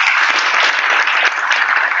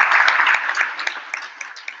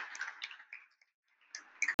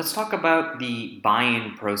Let's talk about the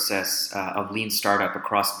buy-in process of lean startup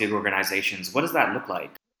across big organizations. What does that look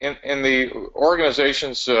like? In the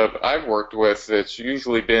organizations I've worked with, it's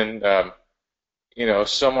usually been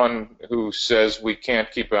someone who says we can't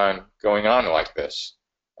keep on going on like this.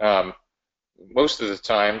 Um, Most of the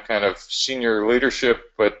time, kind of senior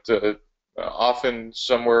leadership, but often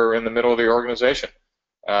somewhere in the middle of the organization,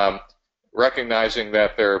 um, recognizing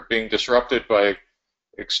that they're being disrupted by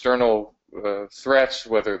external threats,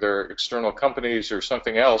 whether they're external companies or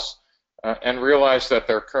something else, and realize that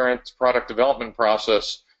their current product development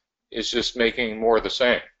process is just making more of the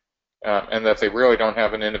same, and that they really don't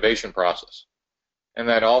have an innovation process. And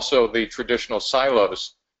that also the traditional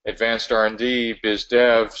silos, advanced R&D, biz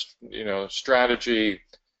dev, strategy,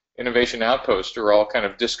 innovation outpost, are all kind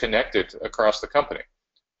of disconnected across the company.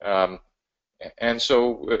 Um, and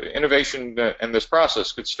so innovation and this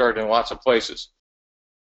process could start in lots of places.